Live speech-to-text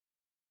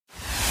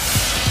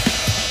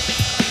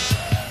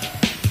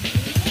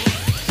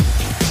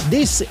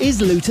This is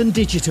Luton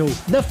Digital,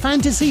 the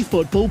fantasy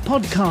football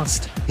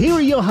podcast. Here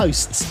are your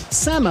hosts,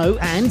 Samo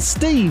and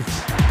Steve.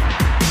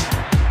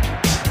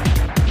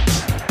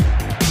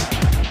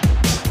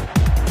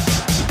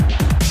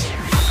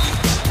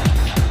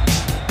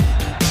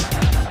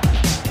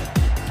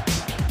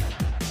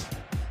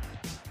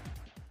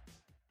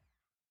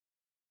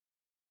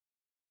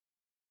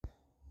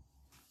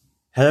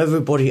 Hello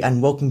everybody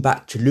and welcome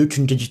back to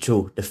Luton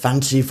Digital, the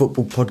fantasy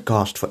football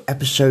podcast for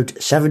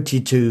episode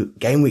 72,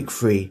 game week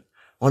 3.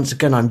 Once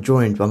again I'm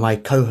joined by my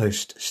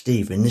co-host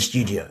Steve in the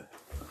studio.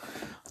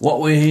 What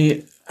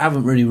we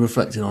haven't really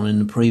reflected on in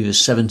the previous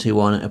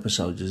 71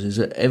 episodes is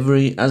that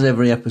as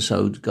every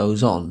episode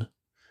goes on,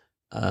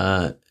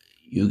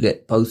 you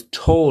get both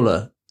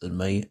taller than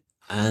me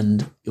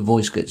and your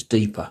voice gets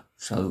deeper.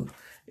 So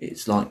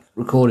it's like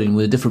recording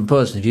with a different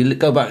person. If you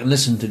go back and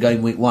listen to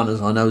game week 1,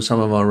 as I know some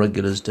of our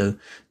regulars do,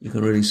 you can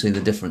really see the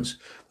difference.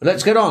 But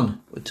let's get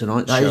on with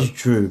tonight's show. That is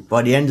true.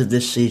 By the end of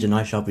this season,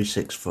 I shall be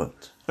 6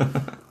 foot.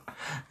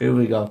 Here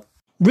we go.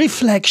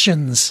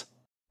 Reflections.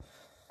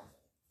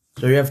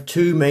 So we have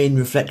two main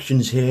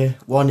reflections here.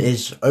 One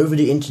is over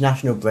the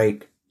international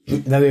break,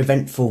 very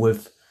eventful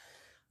with,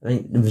 I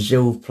think, the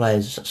Brazil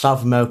players,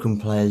 South American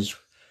players.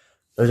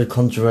 There was a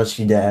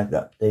controversy there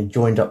that they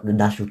joined up the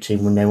national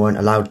team when they weren't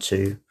allowed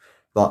to.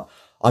 But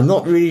I'm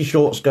not really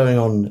sure what's going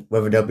on,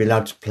 whether they'll be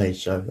allowed to play,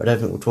 so I don't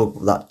think we'll talk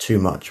about that too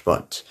much.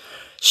 But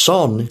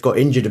Son got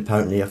injured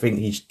apparently. I think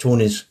he's torn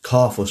his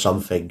calf or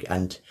something,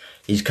 and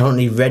he's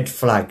currently red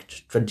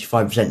flagged,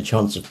 25%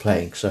 chance of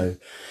playing. So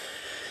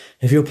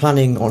if you're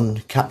planning on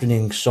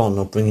captaining Son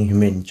or bringing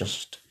him in,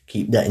 just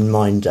keep that in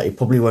mind that he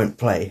probably won't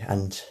play.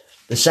 And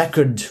the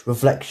second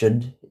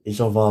reflection is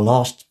of our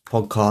last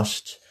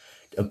podcast.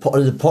 An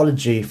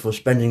apology for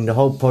spending the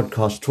whole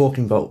podcast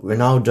talking about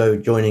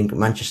Ronaldo joining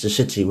Manchester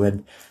City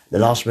when the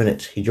last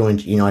minute he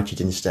joined United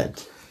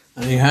instead.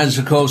 And he has,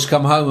 of course,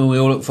 come home, and we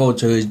all look forward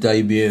to his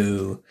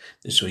debut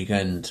this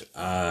weekend,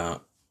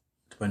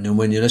 depending on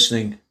when you're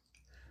listening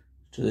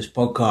to this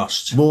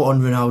podcast. More on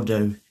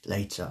Ronaldo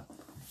later.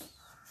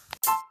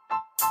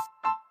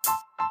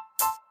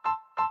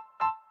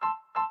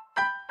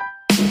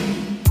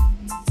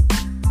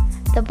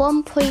 The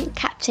 1 Point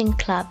Captain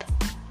Club.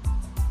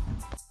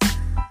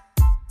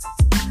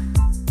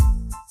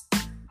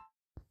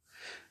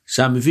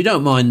 Sam, if you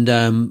don't mind,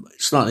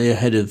 slightly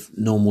ahead of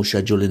normal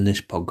schedule in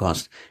this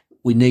podcast,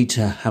 we need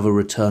to have a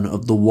return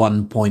of the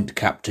 1 Point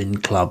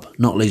Captain Club,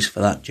 not least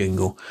for that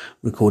jingle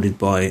recorded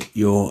by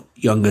your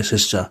younger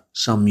sister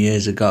some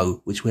years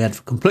ago, which we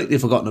had completely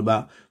forgotten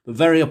about, but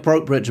very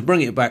appropriate to bring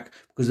it back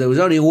because there was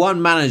only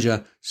one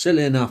manager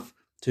silly enough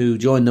to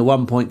join the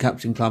 1 Point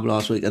Captain Club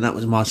last week, and that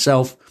was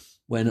myself,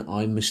 when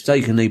I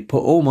mistakenly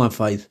put all my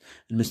faith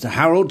in Mr.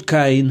 Harold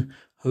Kane,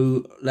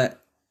 who let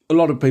a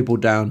lot of people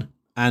down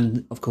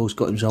and, of course,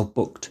 got himself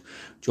booked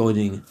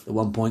joining the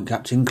 1 Point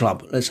Captain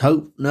Club. Let's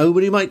hope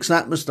nobody makes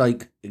that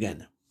mistake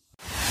again.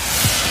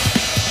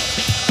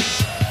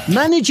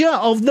 Manager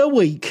of the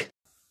Week.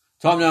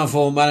 Time now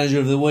for Manager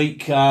of the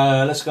Week.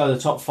 Let's go to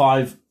the top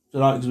 5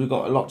 tonight because we've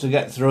got a lot to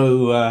get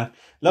through.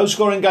 Low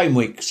scoring game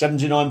week.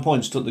 79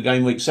 points took the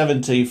game week.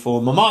 70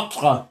 for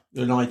Montmartre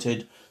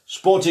United.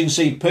 Sporting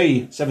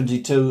CP,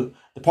 72.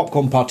 The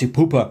Popcorn Party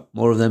Pooper.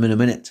 More of them in a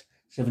minute.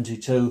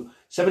 72.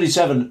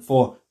 77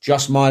 for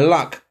Just My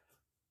Luck,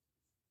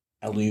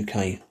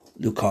 LUK,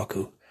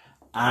 Lukaku.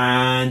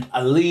 And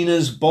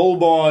Alina's Ball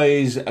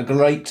Boys, a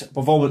great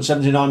performance,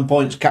 79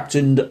 points,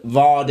 captained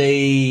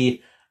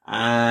Vardy.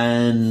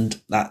 And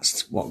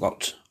that's what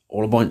got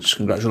all the points.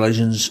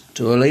 Congratulations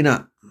to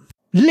Alina.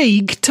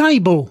 League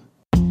table.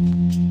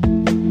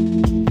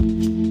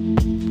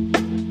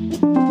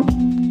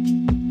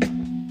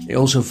 It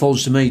also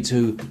falls to me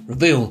to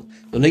reveal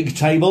the league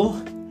table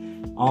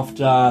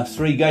after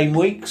 3 game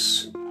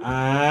weeks,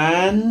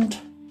 and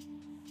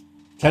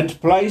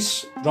 10th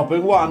place,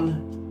 dropping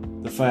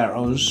 1, the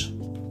Pharaohs.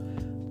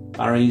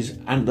 Barry's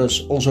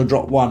Antlers also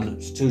dropped 1,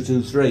 it's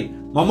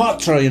 2-2-3.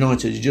 Montmartre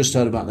United, you just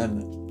heard about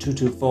them,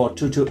 2-2-4,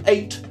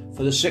 2-2-8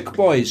 for the Sick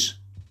Boys,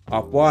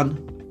 up 1.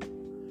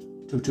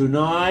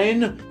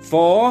 2-2-9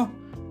 for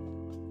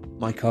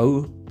my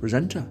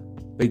co-presenter,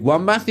 Big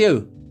One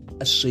Matthew,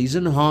 a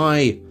season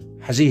high.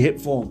 Has he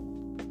hit form?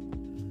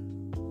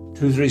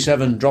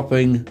 2-3-7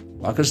 dropping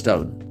like a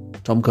stone.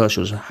 Tom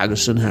Kershaw's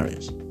Haggerson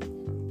Harriers.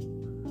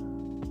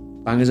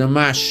 Bangers and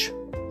Mash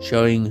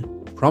showing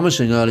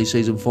promising early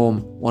season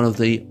form. One of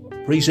the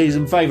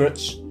pre-season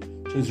favourites.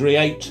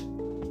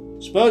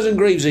 2-3-8. Spurs and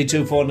Greavesy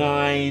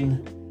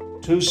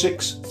 2-4-9.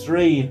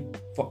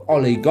 2-6-3 for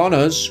Ollie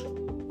Goners.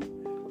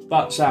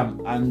 But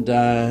Sam, and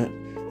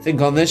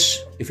think on this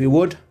if you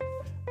would.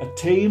 A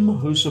team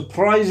who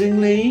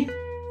surprisingly,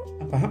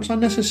 and perhaps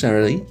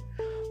unnecessarily,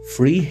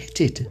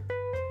 free-hitted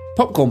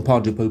Popcorn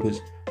Party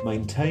Poopers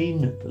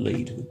maintain the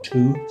lead with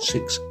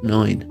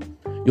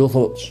 2-6-9. Your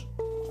thoughts?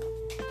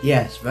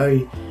 Yes,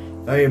 very,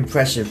 very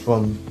impressive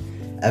from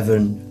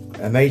Evan.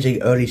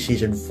 Amazing early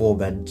season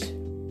form, and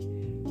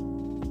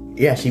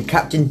yes, he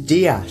captained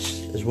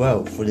Diaz as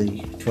well for the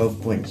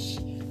 12 points.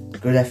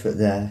 Good effort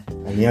there.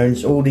 and he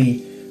owns all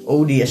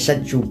the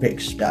essential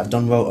picks that have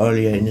done well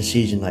earlier in the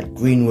season, like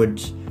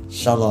Greenwood,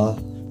 Salah,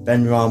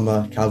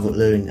 Benrahma,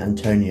 Calvert-Lewin,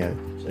 Antonio.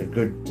 So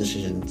good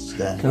decisions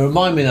there. Now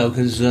remind me though,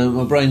 because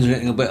my brain's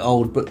getting a bit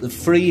old, but the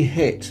free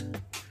hit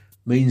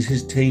means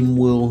his team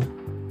will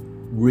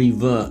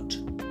revert.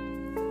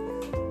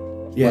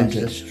 Yes,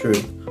 that's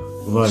true.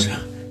 Right.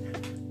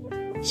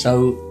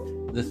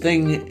 So the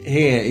thing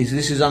here is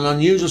this is an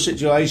unusual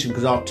situation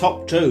because our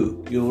top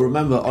two, you'll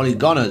remember Ollie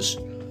Gunners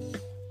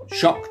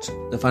shocked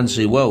the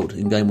fantasy world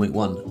in game week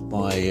 1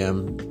 by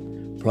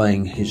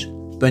playing his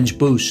bench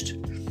boost,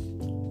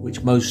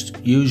 which most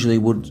usually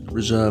would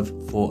reserve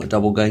for a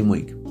double game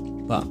week.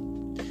 But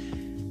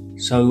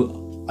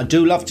so I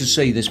do love to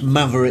see this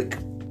maverick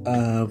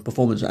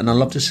performance, and I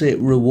love to see it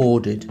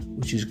rewarded,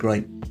 which is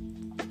great.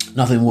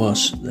 Nothing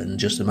worse than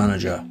just a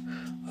manager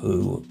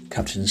who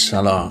captains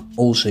Salah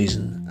all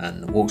season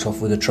and walks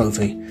off with a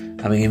trophy,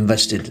 having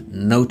invested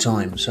no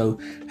time. So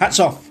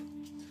hats off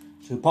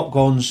to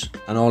Popcorns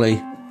and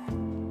Ollie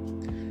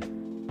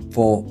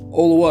for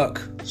all the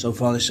work so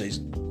far this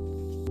season.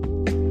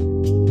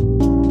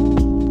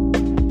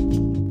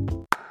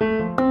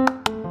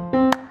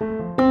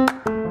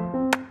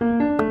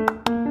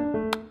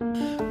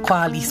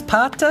 Qualis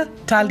pater,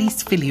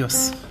 talis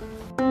filius.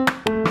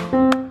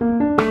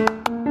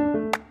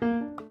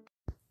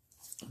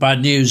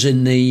 Bad news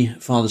in the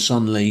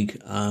Father-Son League.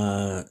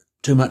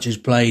 2 matches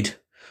played,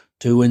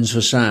 2 wins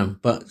for Sam.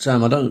 But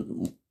Sam, I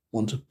don't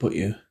want to put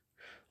you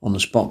on the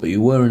spot, but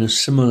you were in a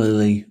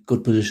similarly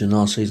good position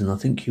last season. I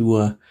think you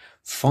were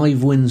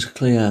 5 wins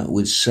clear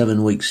with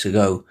 7 weeks to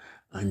go,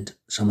 and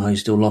somehow you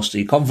still lost. Are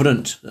you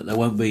confident that there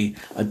won't be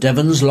a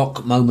Devon's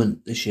Lock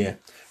moment this year?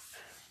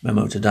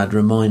 Memo to Dad,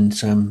 remind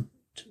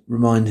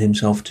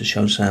himself to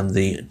show Sam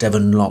the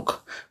Devon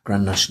Lock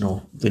Grand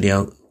National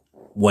video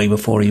way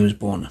before he was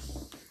born.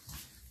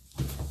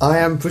 I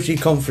am pretty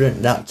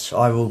confident that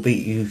I will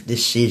beat you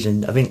this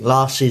season. I think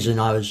last season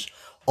I was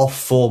off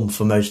form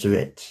for most of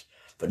it,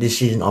 but this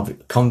season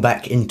I've come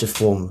back into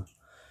form.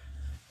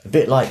 A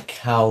bit like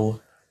how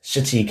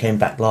City came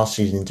back last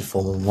season into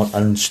form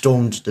and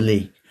stormed the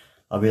league.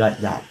 I'll be like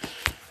that.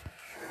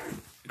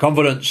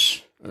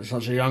 Confidence at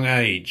such a young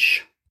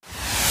age.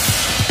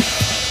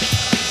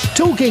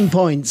 Talking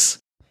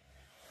points.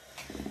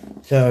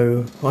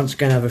 So, once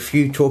again, I have a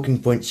few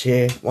talking points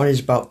here. One is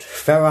about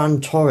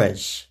Ferran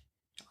Torres.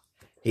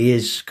 He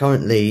is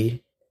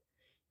currently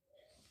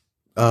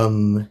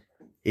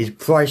is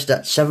priced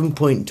at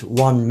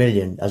 7.1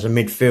 million as a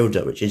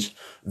midfielder, which is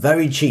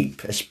very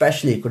cheap,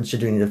 especially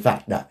considering the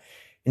fact that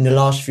in the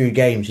last few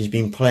games he's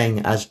been playing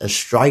as a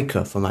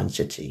striker for Man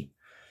City.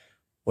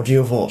 What are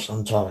your thoughts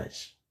on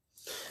Torres?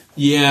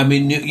 Yeah, I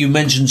mean, you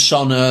mentioned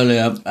Son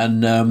earlier,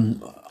 and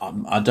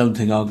I don't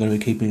think I'm going to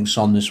be keeping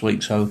Son this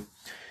week, so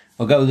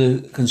I'll go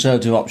with the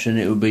conservative option.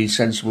 It would be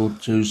sensible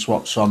to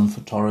swap Son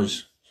for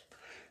Torres.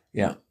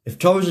 Yeah. If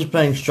Torres is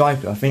playing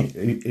striker, I think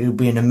it would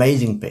be an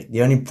amazing pick.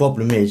 The only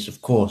problem is, of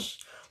course,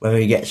 whether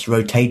he gets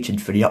rotated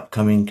for the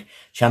upcoming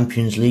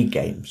Champions League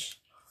games.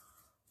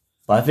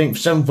 But I think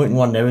for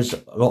 7.1, there is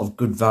a lot of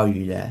good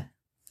value there.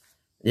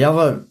 The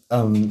other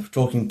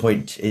talking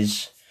point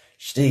is,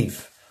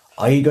 Steve,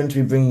 are you going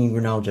to be bringing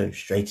Ronaldo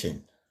straight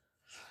in?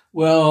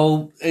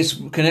 Well, it's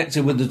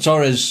connected with the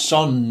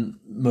Torres-Son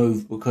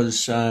move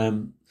because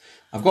I've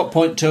got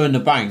 0.2 in the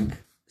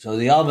bank. So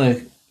the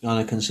other kind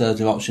of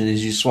conservative option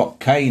is you swap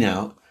Kane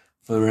out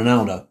for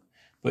Ronaldo.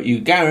 But you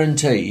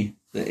guarantee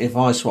that if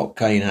I swap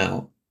Kane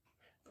out,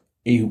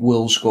 he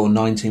will score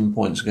 19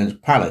 points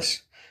against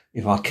Palace.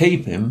 If I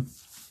keep him,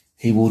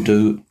 he will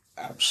do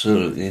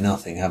absolutely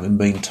nothing, having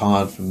been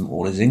tired from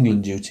all his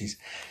England duties.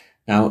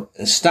 Now,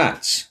 the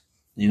stats,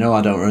 you know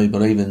I don't really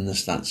believe in the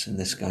stats in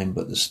this game,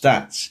 but the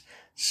stats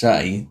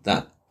say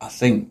that I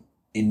think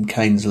in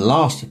Kane's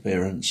last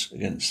appearance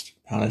against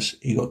Palace,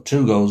 he got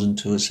 2 goals and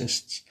 2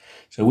 assists.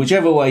 So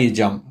whichever way you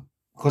jump,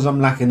 because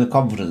I'm lacking the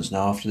confidence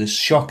now after this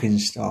shocking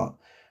start,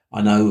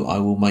 I know I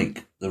will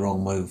make the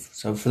wrong move.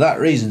 So for that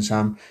reason,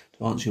 Sam,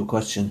 to answer your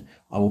question,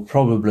 I will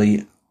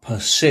probably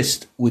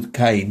persist with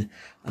Kane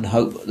and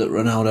hope that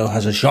Ronaldo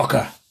has a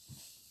shocker.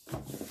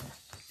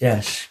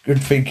 Yes,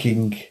 good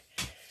thinking.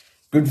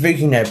 Good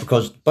thinking there,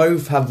 because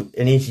both have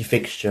an easy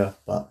fixture,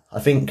 but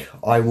I think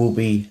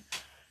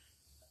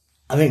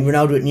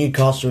Ronaldo at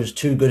Newcastle is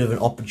too good of an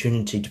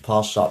opportunity to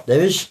pass up. There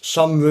is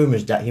some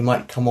rumours that he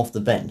might come off the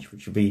bench,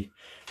 which would be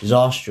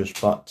disastrous,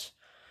 but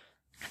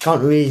I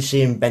can't really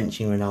see him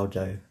benching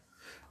Ronaldo.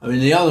 I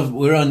mean,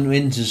 we're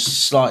into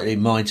slightly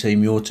my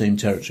team, your team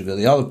territory, but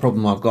the other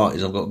problem I've got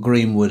is I've got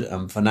Greenwood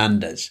and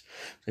Fernandes.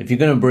 So if you're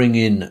going to bring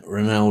in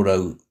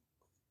Ronaldo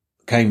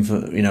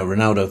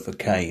for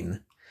Kane,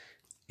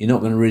 you're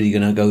not going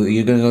to go.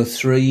 You're going to go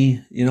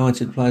 3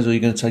 United players, or you're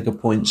going to take a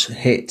points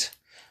hit.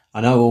 I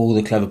know all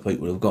the clever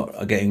people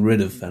are getting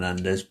rid of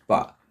Fernandes,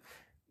 but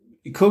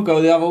you could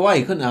go the other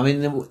way, couldn't it? I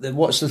mean,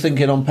 what's the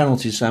thinking on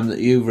penalties, Sam, that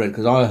you've read?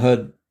 Because I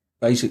heard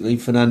basically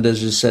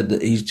Fernandes has said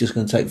that he's just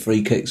going to take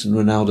free kicks and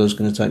Ronaldo's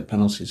going to take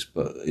penalties.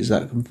 But is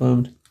that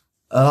confirmed?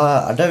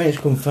 I don't think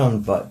it's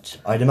confirmed, but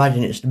I'd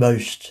imagine it's the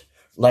most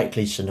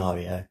likely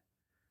scenario.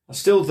 I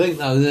still think,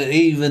 though, that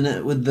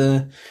even with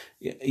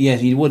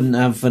you wouldn't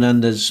have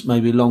Fernandes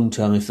maybe long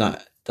term if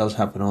that does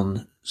happen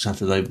on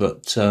Saturday,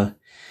 but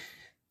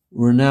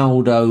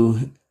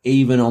Ronaldo,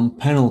 even on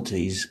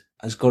penalties,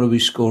 has got to be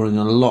scoring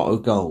a lot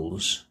of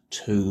goals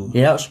to... He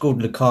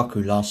outscored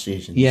Lukaku last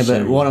season. Yeah,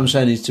 but what I'm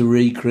saying is to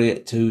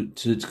recreate, to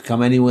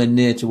come anywhere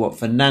near to what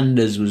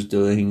Fernandes was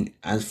doing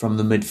as from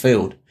the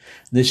midfield.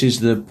 This is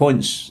the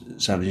points,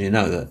 Sam, you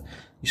know, that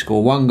you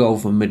score one goal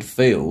from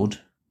midfield,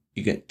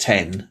 you get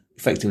 10,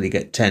 effectively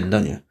get 10,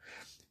 don't you?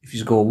 If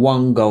you score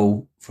one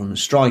goal from the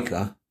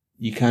striker,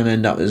 you can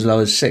end up as low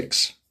as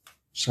 6.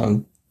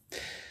 So,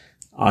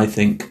 I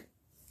think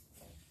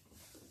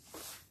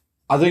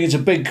it's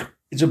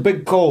a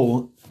big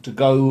call to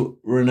go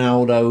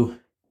Ronaldo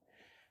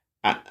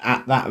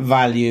at that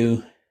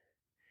value,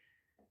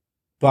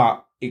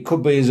 but it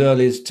could be as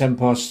early as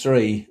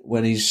 3:10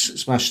 when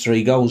he's smashed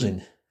 3 goals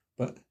in.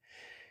 But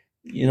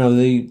you know,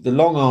 the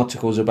long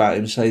articles about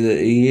him say that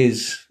he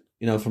is,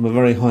 you know, from a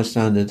very high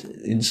standard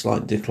in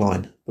slight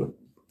decline. But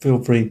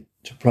feel free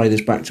to play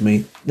this back to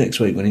me next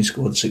week when he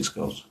scored 6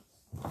 goals.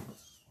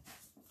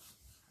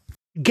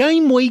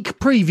 Game week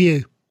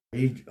preview.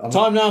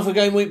 Time now for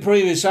game week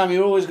preview. Sam,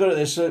 you're always good at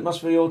this, so it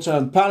must be your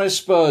turn. Palace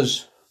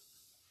Spurs.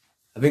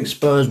 I think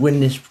Spurs win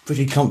this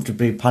pretty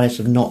comfortably. Palace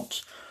have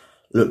not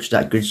looked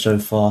that good so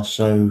far,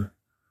 so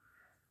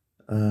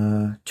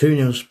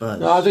 2-0 Spurs.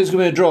 No, I think it's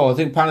going to be a draw. I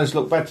think Palace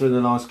look better in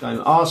the last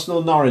game.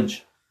 Arsenal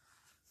Norwich.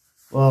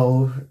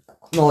 Well,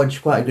 Norwich is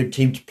quite a good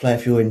team to play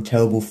if you're in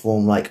terrible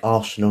form like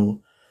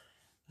Arsenal.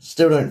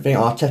 Still don't think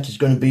Arteta's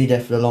going to be there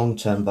for the long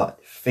term, but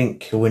I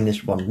think he'll win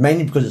this one.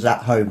 Mainly because it's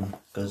at home,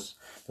 because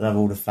they'll have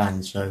all the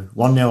fans. So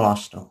 1-0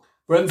 Arsenal.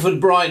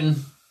 Brentford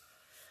Brighton.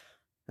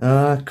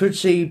 Could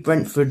see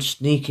Brentford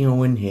sneaking a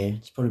win here.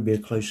 It's probably be a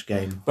close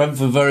game.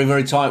 Brentford very,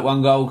 very tight.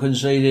 1 goal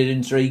conceded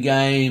in 3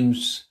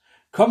 games.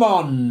 Come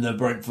on, the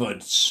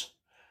Brentfords.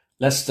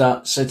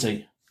 Leicester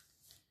City.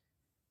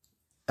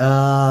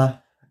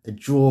 A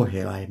draw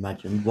here, I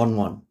imagine.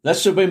 1-1.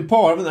 Leicester have been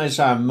poor, haven't they,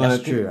 Sam?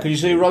 That's true. Can you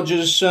see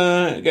Rodgers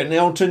getting the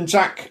Elton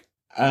sack?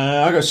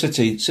 I go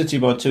City. City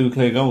by 2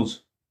 clear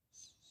goals.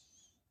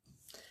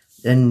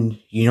 Then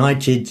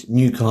United,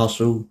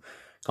 Newcastle.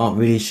 Can't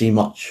really see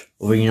much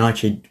of a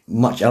United,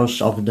 much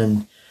else other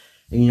than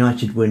a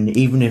United win,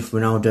 even if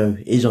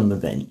Ronaldo is on the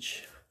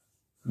bench.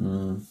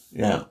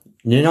 Yeah.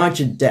 The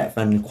United depth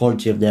and the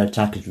quality of their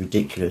attack is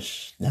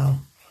ridiculous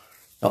now.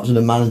 Up to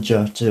the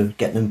manager to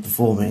get them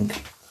performing.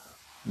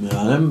 Yeah,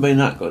 they haven't been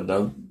that good,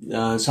 though.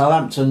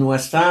 Southampton,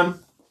 West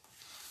Ham.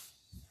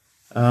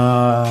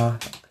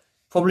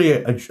 Probably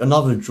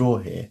another draw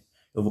here.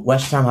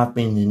 West Ham have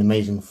been in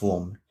amazing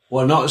form.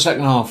 Well, not the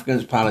second half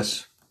against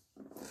Palace.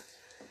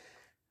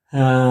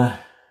 Yeah,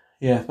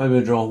 maybe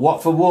a draw.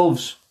 Watford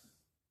Wolves.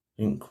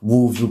 I think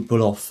Wolves will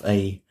pull off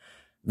a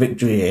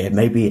victory here,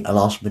 maybe a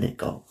last-minute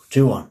goal.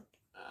 2-1.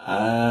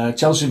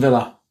 Chelsea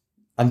Villa.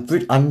 I'm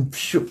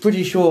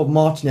pretty sure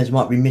Martinez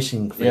might be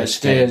missing. For this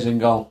Steers game. in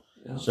goal.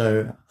 Yeah.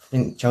 So I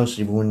think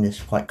Chelsea will win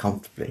this quite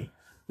comfortably.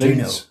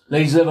 Leeds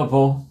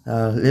Liverpool.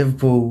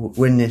 Liverpool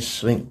win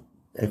this. I think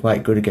they're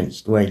quite good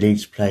against the way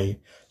Leeds play.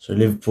 So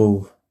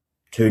Liverpool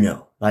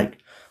 2-0. Like,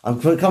 I'm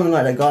becoming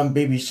like that guy on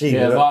BBC.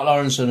 Yeah, Mark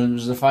Lawrenson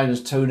was the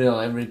famous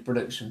 2-0 every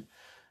prediction.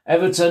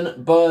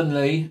 Everton,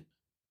 Burnley.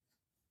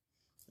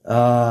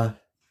 3-1.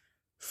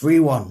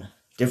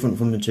 Different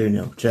from the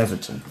 2-0 to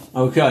Everton.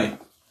 Okay,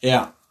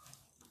 yeah.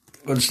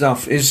 Good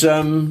stuff. Is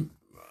the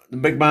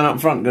big man up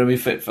front going to be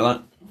fit for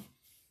that?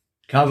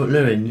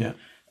 Calvert-Lewin? Yeah.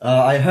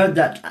 I heard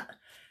that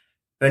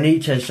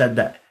Benitez said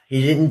that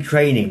he's in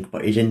training,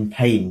 but he's in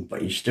pain,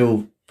 but he's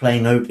still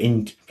playing over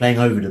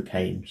the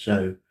pain.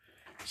 So,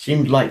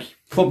 seems like he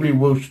probably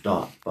will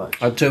start. But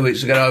Had 2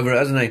 weeks to get over it,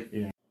 hasn't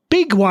he? Yeah.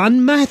 Big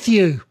one,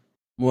 Matthew.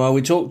 Well,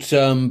 we talked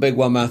big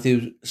one,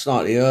 Matthew,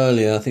 slightly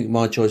earlier. I think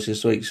my choice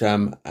this week,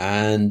 Sam,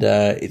 and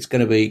it's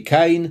going to be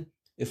Kane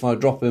if I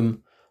drop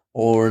him,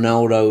 or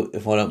Ronaldo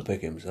if I don't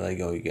pick him. So there you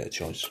go, you get a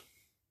choice.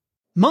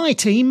 My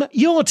team,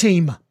 your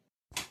team.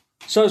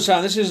 So,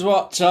 Sam, this is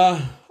what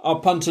our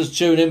punters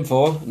tune in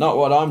for. Not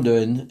what I'm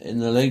doing in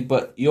the league,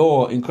 but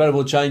your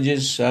incredible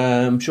changes.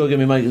 I'm sure you're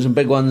going to be making some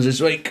big ones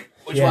this week.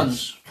 Which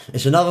ones?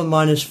 It's another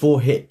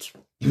 -4 hit.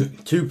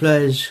 2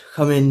 players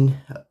come in,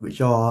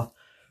 which are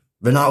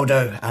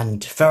Ronaldo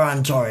and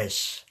Ferran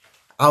Torres.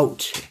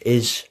 Out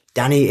is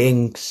Danny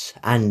Ings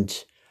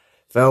and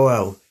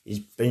farewell.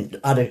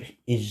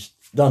 He's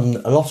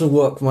done a lot of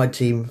work for my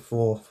team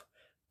for a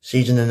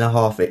season and a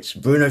half. It's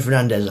Bruno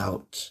Fernandes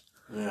out.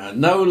 Yeah,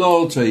 no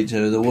loyalty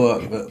to the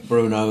work that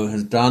Bruno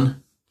has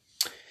done.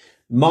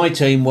 My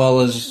team, well,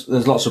 there's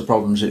lots of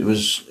problems.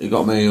 It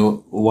got me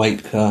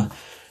awake as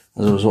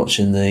I was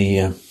watching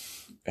the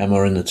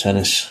Emma in the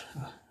tennis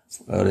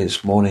early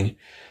this morning,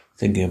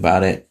 thinking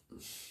about it.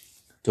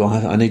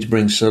 I need to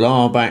bring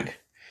Salah back.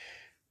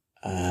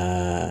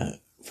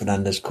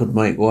 Fernandes could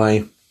make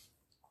way.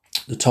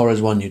 The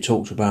Torres one you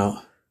talked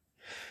about.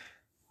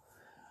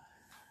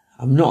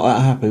 I'm not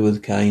that happy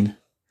with Kane.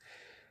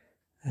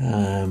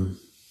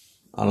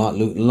 I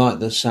like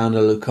the sound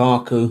of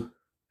Lukaku.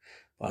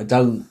 But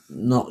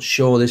not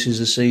sure this is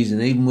the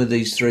season, even with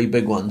these three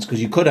big ones, because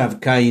you could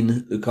have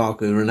Kane,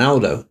 Lukaku,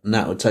 Ronaldo, and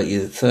that would take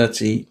you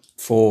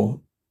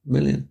 34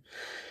 million.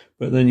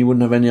 But then you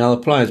wouldn't have any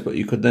other players, but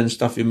you could then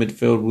stuff your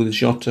midfield with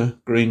Jota,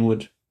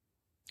 Greenwood,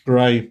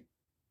 Gray.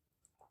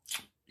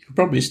 You could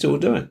probably still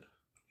do it.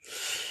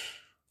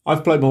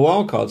 I've played my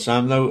wild card,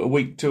 Sam, though a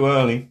week too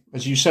early.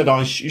 As you said,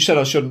 I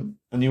shouldn't,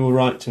 and you were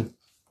right to.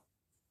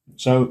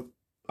 So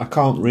I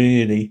can't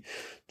really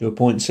do a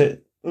point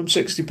sit. I'm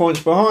 60 points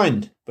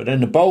behind. But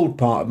then the bold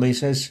part of me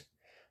says,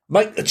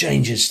 make the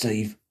changes,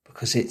 Steve,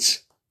 because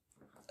it's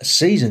a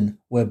season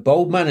where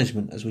bold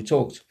management, as we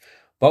talked,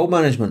 bold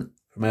management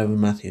from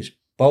Evan Matthews,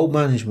 bold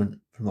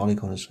management from Ollie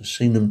Connors has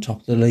seen them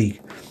top of the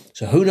league.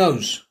 So who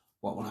knows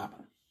what will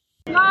happen?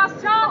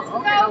 Last chance to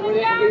go with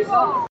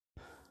Gamble.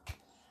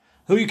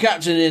 Who are you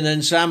captaining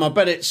then, Sam? I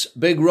bet it's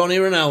big Ronnie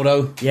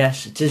Ronaldo.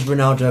 Yes, it is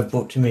Ronaldo. I've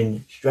booked him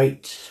in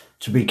straight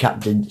to be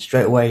captain.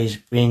 Straight away he's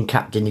being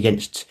captain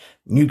against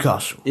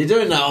Newcastle. You're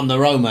doing that on the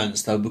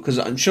romance, though, because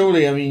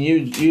surely, I mean,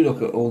 you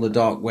look at all the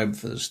dark web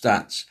for the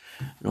stats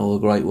and all the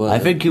great work. I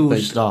think he will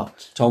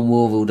start. Tom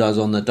Wolville does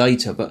on the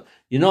data, but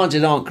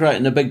United aren't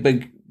creating the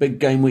big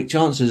game week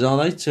chances, are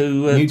they?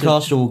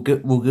 Newcastle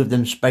will give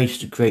them space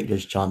to create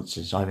those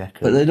chances, I reckon.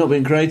 But they're not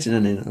been creating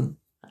any, no?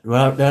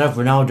 Well, they'll have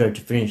Ronaldo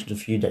to finish the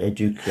few that they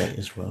do create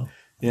as well.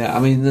 Yeah, I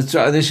mean,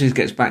 this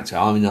gets back to,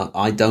 I mean,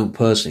 I don't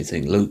personally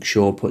think Luke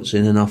Shaw puts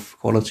in enough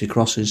quality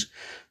crosses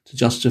to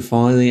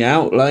justify the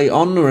outlay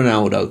on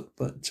Ronaldo.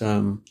 But,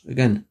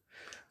 again,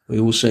 we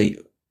will see.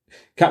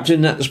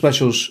 Captain at the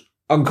specials,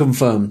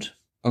 unconfirmed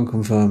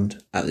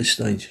at this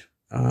stage.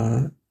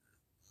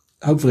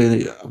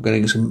 Hopefully I'm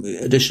getting some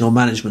additional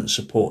management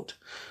support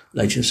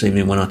later this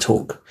evening when I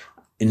talk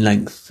in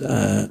length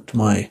to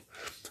my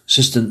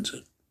assistant,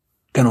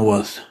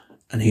 Kenilworth,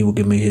 and he will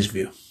give me his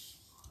view.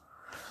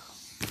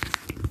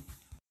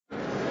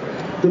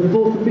 The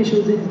fourth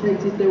official has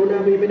indicated there will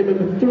now be a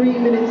minimum of 3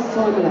 minutes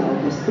time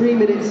allowed. There's 3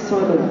 minutes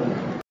time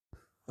allowed.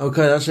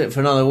 Okay, that's it for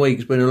another week.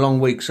 It's been a long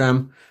week,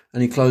 Sam.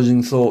 Any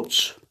closing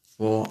thoughts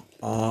for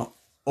our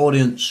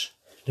audience?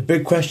 The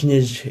big question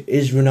is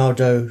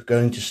Ronaldo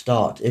going to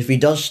start? If he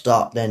does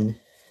start, then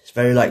it's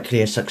very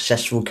likely a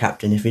successful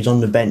captain. If he's on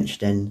the bench,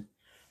 then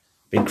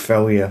big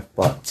failure.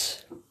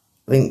 But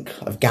I think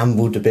I've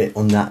gambled a bit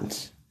on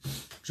that.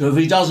 So if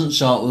he doesn't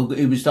start,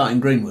 he'll be starting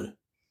Greenwood?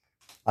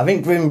 I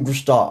think Greenwood will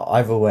start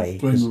either way.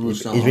 Greenwood will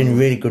start. He's been in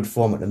really good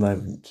form at the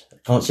moment. I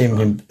can't see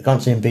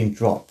him being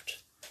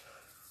dropped.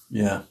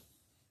 Yeah.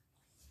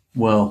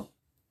 Well,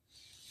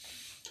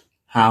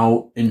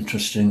 how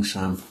interesting,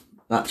 Sam.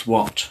 That's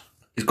what.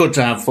 It's good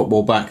to have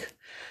football back.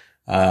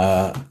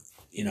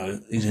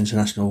 These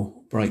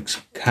international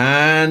breaks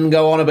can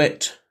go on a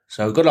bit.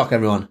 So good luck,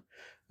 everyone.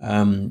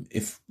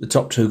 If the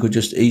top two could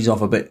just ease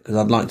off a bit, because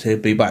I'd like to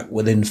be back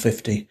within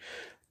 50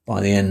 by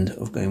the end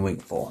of game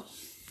week 4.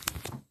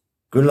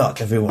 Good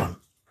luck, everyone.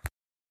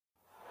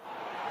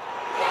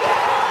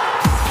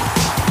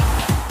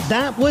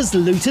 That was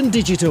Luton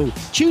Digital.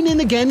 Tune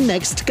in again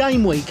next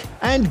game week.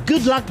 And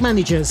good luck,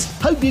 managers.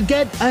 Hope you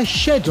get a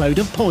shed load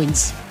of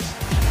points.